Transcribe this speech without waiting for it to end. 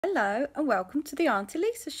Hello and welcome to the Aunty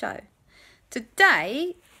Lisa show.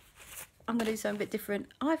 Today I'm going to do something a bit different.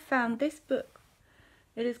 I found this book.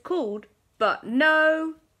 It is called But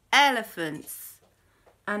No Elephants,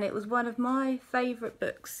 and it was one of my favourite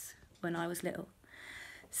books when I was little.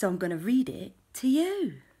 So I'm going to read it to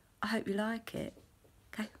you. I hope you like it.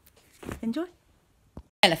 Okay, enjoy.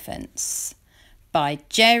 Elephants by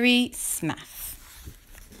Jerry Smath.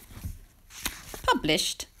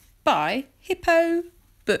 Published by Hippo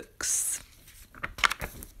Books.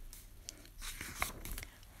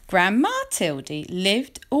 Grandma Tildy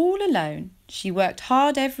lived all alone. She worked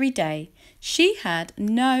hard every day. She had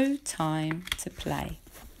no time to play.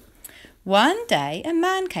 One day a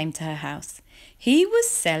man came to her house. He was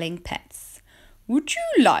selling pets. "Would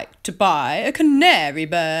you like to buy a canary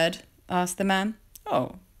bird?" asked the man.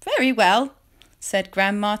 "Oh, very well," said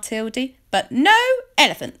Grandma Tildy, "but no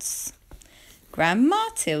elephants." Grandma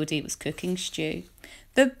Tildy was cooking stew.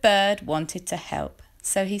 The bird wanted to help,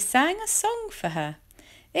 so he sang a song for her.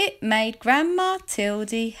 It made Grandma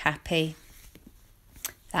Tildy happy.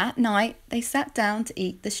 That night they sat down to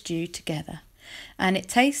eat the stew together, and it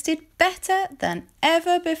tasted better than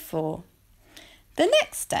ever before. The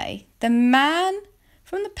next day the man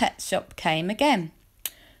from the pet shop came again.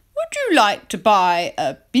 "Would you like to buy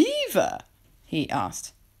a beaver?" he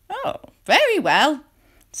asked. "Oh, very well,"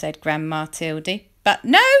 said Grandma Tildy, "but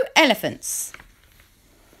no elephants."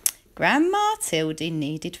 Grandma Tildy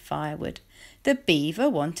needed firewood. The beaver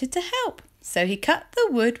wanted to help, so he cut the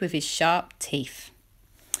wood with his sharp teeth.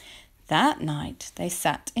 That night they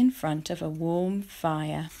sat in front of a warm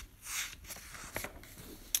fire.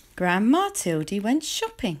 Grandma Tildy went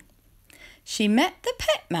shopping. She met the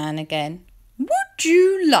pet man again. "Would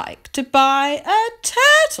you like to buy a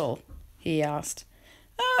turtle?" he asked.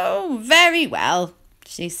 "Oh, very well,"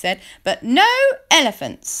 she said, "but no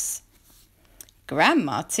elephants."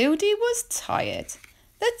 Grandma Tildy was tired.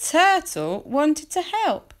 The turtle wanted to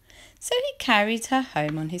help, so he carried her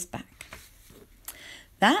home on his back.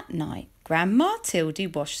 That night, Grandma Tildy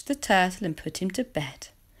washed the turtle and put him to bed.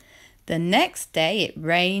 The next day it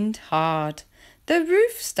rained hard. The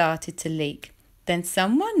roof started to leak. Then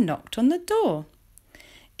someone knocked on the door.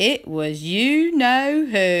 It was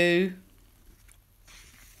you-know-who.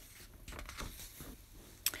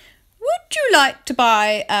 "Would you like to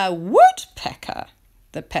buy a woodpecker?"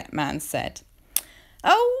 the pet man said.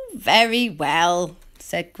 "Oh, very well,"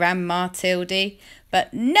 said Grandma Tildy,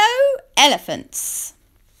 "but no elephants."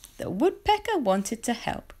 The woodpecker wanted to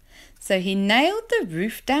help, so he nailed the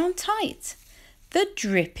roof down tight. The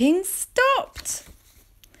dripping stopped.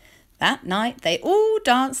 That night they all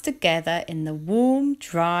danced together in the warm,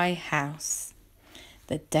 dry house.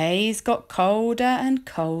 The days got colder and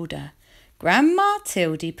colder. Grandma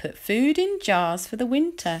Tildy put food in jars for the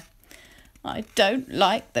winter. "I don't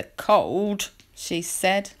like the cold," she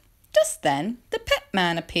said. Just then the pet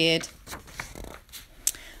man appeared.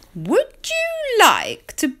 "Would you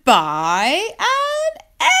like to buy an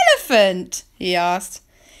elephant?" he asked.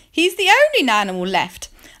 "He's the only animal left,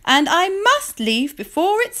 and I must leave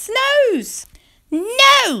before it snows."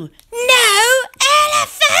 "No, no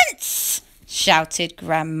elephants!" shouted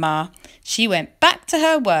Grandma. She went back to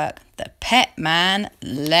her work. The pet man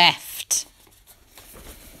left.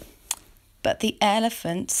 But the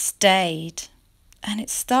elephant stayed, and it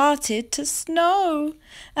started to snow,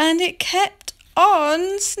 and it kept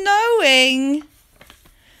on snowing,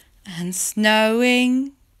 and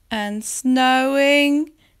snowing, and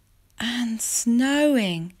snowing, and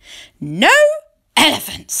snowing. "No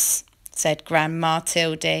elephants!" said Grandma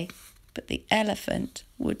Tildy, but the elephant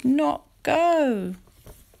would not go.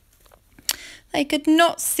 They could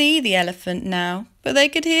not see the elephant now, but they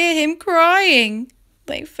could hear him crying.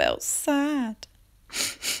 They felt sad.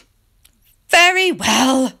 "Very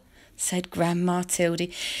well," said Grandma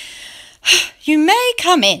Tildy. "You may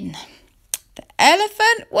come in." The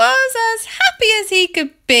elephant was as happy as he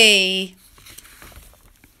could be.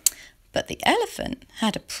 But the elephant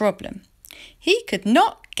had a problem. He could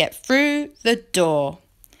not get through the door,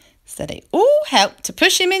 so they all helped to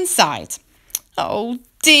push him inside. "Oh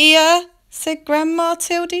dear," said Grandma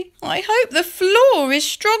Tildy. "I hope the floor is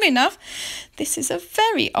strong enough. This is a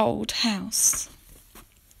very old house."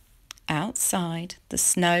 Outside, the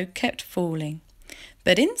snow kept falling,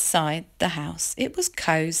 but inside the house it was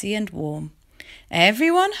cosy and warm.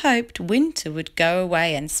 Everyone hoped winter would go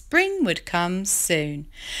away and spring would come soon.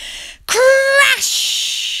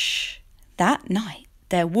 Crash! That night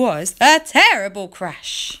there was a terrible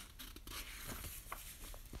crash.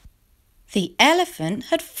 The elephant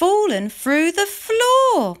had fallen through the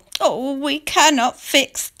floor. "Oh, we cannot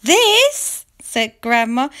fix this," said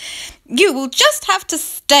Grandma. "You will just have to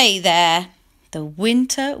stay there." The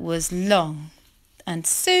winter was long, and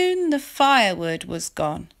soon the firewood was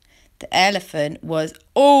gone. The elephant was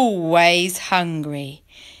always hungry.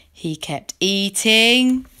 He kept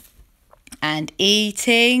eating and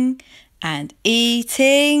eating and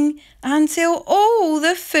eating until all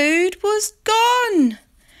the food was gone.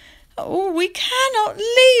 "Oh, we cannot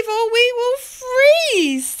leave or we will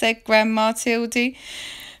freeze," said Grandma Tildy.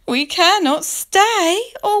 "We cannot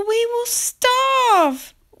stay or we will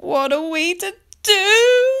starve. What are we to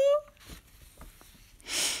do?"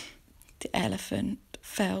 The elephant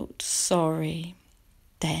felt sorry.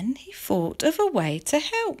 Then he thought of a way to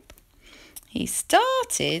help. He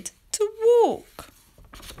started to walk.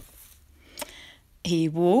 He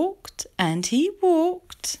walked and he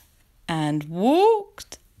walked and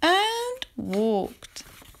walked and walked.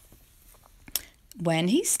 When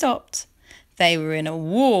he stopped, they were in a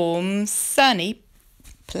warm, sunny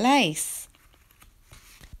place.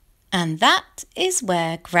 And that is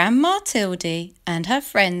where Grandma Tildy and her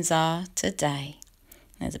friends are today.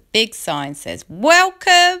 There's a big sign that says,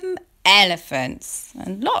 "Welcome, elephants."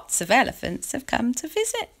 And lots of elephants have come to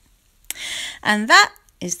visit. And that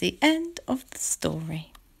is the end of the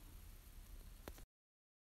story.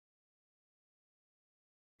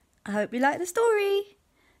 I hope you like the story.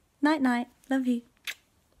 Night, night. Love you.